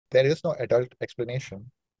there is no adult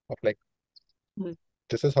explanation of like, Mhm.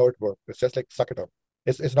 this is how it works. It's just like suck it up.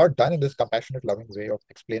 It's not done in this compassionate, loving way of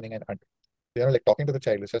explaining and like talking to the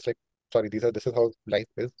child. It's just like, sorry, this is how life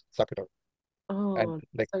is. Suck it up. And Oh,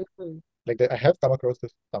 so true. I have come across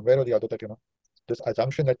this somewhere or the other that this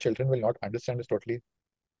assumption that children will not understand is totally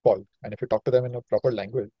false. And if you talk to them in a proper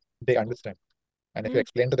language, they understand. And if you Mm,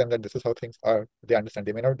 explain to them that this is how things are, they understand.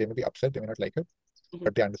 they may be upset, they may not like it, mhm,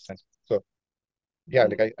 but they understand. So yeah,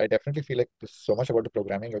 mhm. like I definitely feel like there's so much about the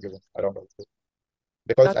programming you're given around all this.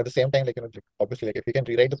 Because That at the same time, like obviously, like if we can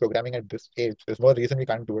rewrite the programming at this age, there's no reason we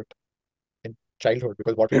can't do it in childhood.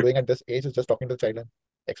 Because what we're doing at this age is just talking to the child and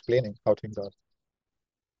explaining how things are.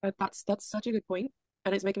 that's such a good point,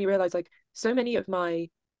 and it's making me realize like so many of my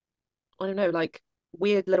I don't know like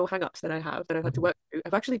weird little hang-ups that I have that I've had to Mhm, work through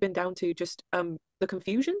have actually been down to just the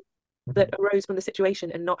confusion that mhm, arose from the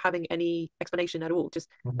situation and not having any explanation at all. Just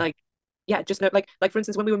mhm. like yeah, just no like for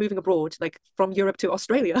instance when we were moving abroad like from Europe to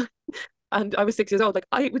Australia. And I was 6 years old. Like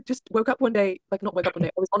I would just woke up one day, like not woke up one day,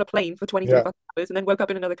 I was on a plane for 23 Yeah, fucking hours and then woke up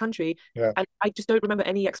in another country. yeah, And I just don't remember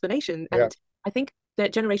any explanation. yeah. And I think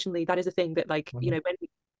that generationally, that is a thing that like, Mhm. when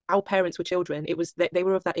our parents were children, it was that they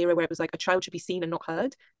were of that era where it was like a child should be seen and not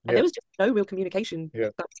heard. And there Yes, was just no real communication.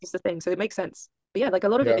 yes, That's just the thing. So it makes sense. But yeah, like a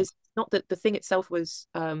lot of it yeah. is not that the thing itself was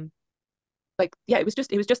like yeah, it was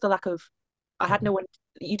just a lack of I had Mhm. no one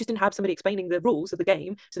you just didn't have somebody explaining the rules of the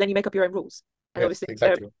game. So then you make up your own rules. And Yes, obviously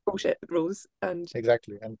they're exactly, bullshit rules. And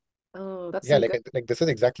exactly. And oh, that's yeah, so good. like this is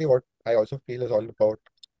exactly what I also feel is all about,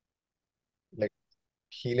 like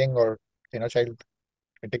healing or inner child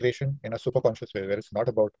integration in a super conscious way, where it's not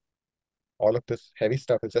about all of this heavy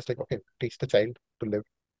stuff. It's just like, okay, teach the child to live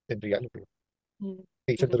in reality. Mm,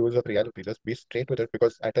 Teach it mhm. the rules of reality. Just be straight with it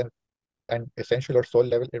because at an essential or soul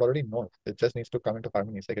level, it already knows. It just needs to come into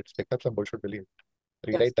harmony. It's like it's picked up some bullshit belief.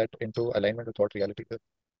 Yes, Rewrite that into alignment with what reality is.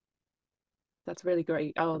 that's really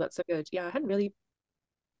great. Oh, that's so good. Yeah, I hadn't really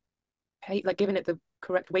given it the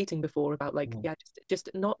correct weighting before about like Mhm. yeah, just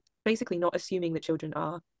not basically not assuming that children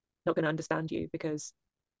are not going to understand you because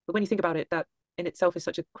but when you think about it, that in itself is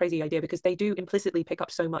such a crazy idea because they do implicitly pick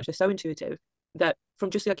up so much. They're so intuitive that from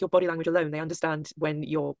just like your body language alone, they understand when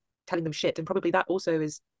you're telling them shit, and probably that also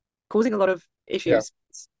is causing a lot of Yeah. issues.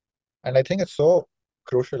 And I think it's so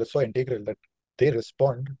crucial, it's so integral that they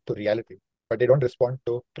respond to reality, but they don't respond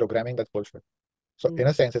to programming that's bullshit. So Mm, in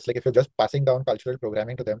a sense, it's like if you're just passing down cultural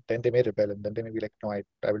programming to them, then they may rebel and then they may be like, no, I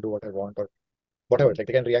will do what I want or whatever. mm, Like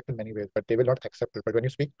they can react in many ways, but they will not accept it. But when you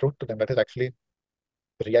speak truth to them, that is actually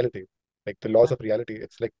reality. Like the laws yeah, of reality,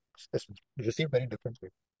 it's received very differently.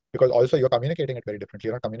 Because also you're communicating it very differently.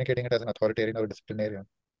 You're not communicating it as an authoritarian or a disciplinarian.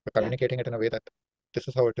 You're yeah, communicating it in a way that this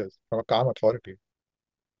is how it is, from a calm authority.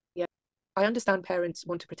 yeah. I understand parents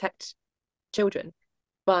want to protect children,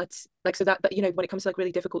 but like so that when it comes to like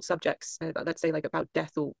really difficult subjects, let's say like about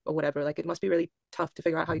death or whatever, like it must be really tough to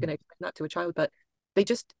figure out how you're Mhm, going to explain that to a child. But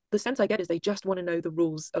the sense I get is they just want to know the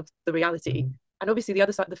rules of the reality. mhm, And obviously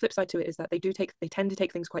the flip side to it is that they tend to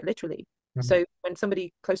take things quite literally. mhm, So when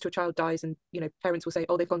somebody close to a child dies and parents will say,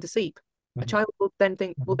 oh, they've gone to sleep, a mhm, child will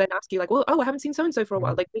mhm, then ask you like, well, oh, I haven't seen so and so for a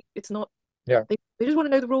while. mhm. Like it's not Yeah. they just want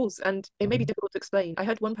to know the rules, and it may be Mhm, difficult to explain. I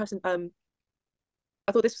heard one person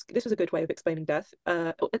I thought this was a good way of explaining death.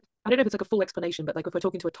 I don't know if it's like a full explanation, but like if we're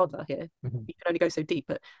talking to a toddler here, mhm, you can only go so deep.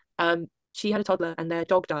 But she had a toddler and their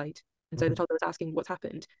dog died, and so the mhm, toddler was asking what's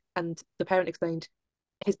happened, and the parent explained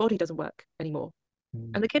his body doesn't work anymore,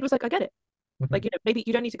 mhm, and the kid was like, I get it. mhm. Like maybe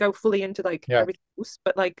you don't need to go fully into like Yeah. everything else,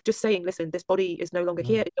 but like just saying, listen, this body is no longer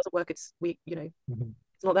here. Mhm, It doesn't work. mhm.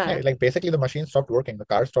 It's not Yeah, there. like basically the machine stopped working, the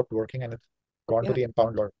car stopped working, and it's gone to Yeah. the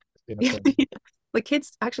impound lot in a sense. Like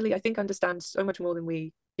kids actually, I think, understand so much more than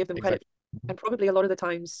we give them credit. Exactly. Mhm, And probably a lot of the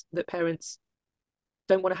times that parents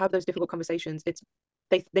don't want to have those difficult conversations.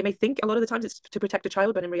 They may think a lot of the times it's to protect a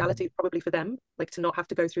child, but in reality, mhm. it's probably for them, like to not have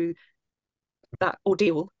to go through that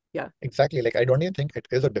ordeal. Yeah. Exactly. Like I don't even think it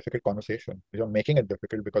is a difficult conversation. You're making it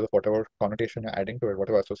difficult because of whatever connotation you're adding to it,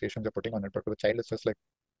 whatever associations you're putting on it. But for the child, it's just like,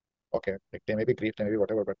 okay, like they may be grief, they may be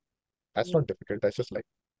whatever, but that's Mm, not difficult. That's just like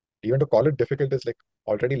even to call it difficult is like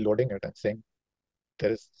already loading it and saying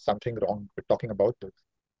there is something wrong with talking about this.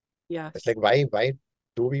 It's yes. like why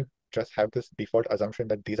do we just have this default assumption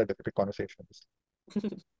that these are difficult conversations?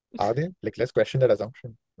 Are they? Like let's question that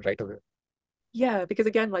assumption right away. Yeah, because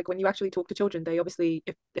again, like when you actually talk to children, they obviously,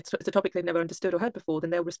 if it's a topic they've never understood or heard before, then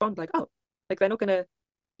they'll respond like, oh, like they're not gonna.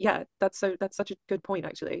 Yeah, that's such a good point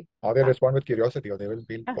actually. Or they And respond with curiosity, or they will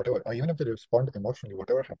be yeah, whatever. Or even if they respond emotionally,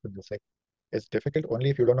 whatever happens, it's like it's difficult only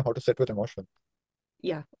if you don't know how to sit with emotion.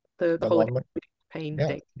 yeah, the The whole moment, pain yeah,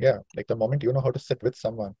 thing. yeah, like the moment you know how to sit with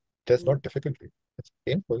someone, there's Mm. no difficulty. It's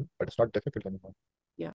painful, but it's not difficult anymore.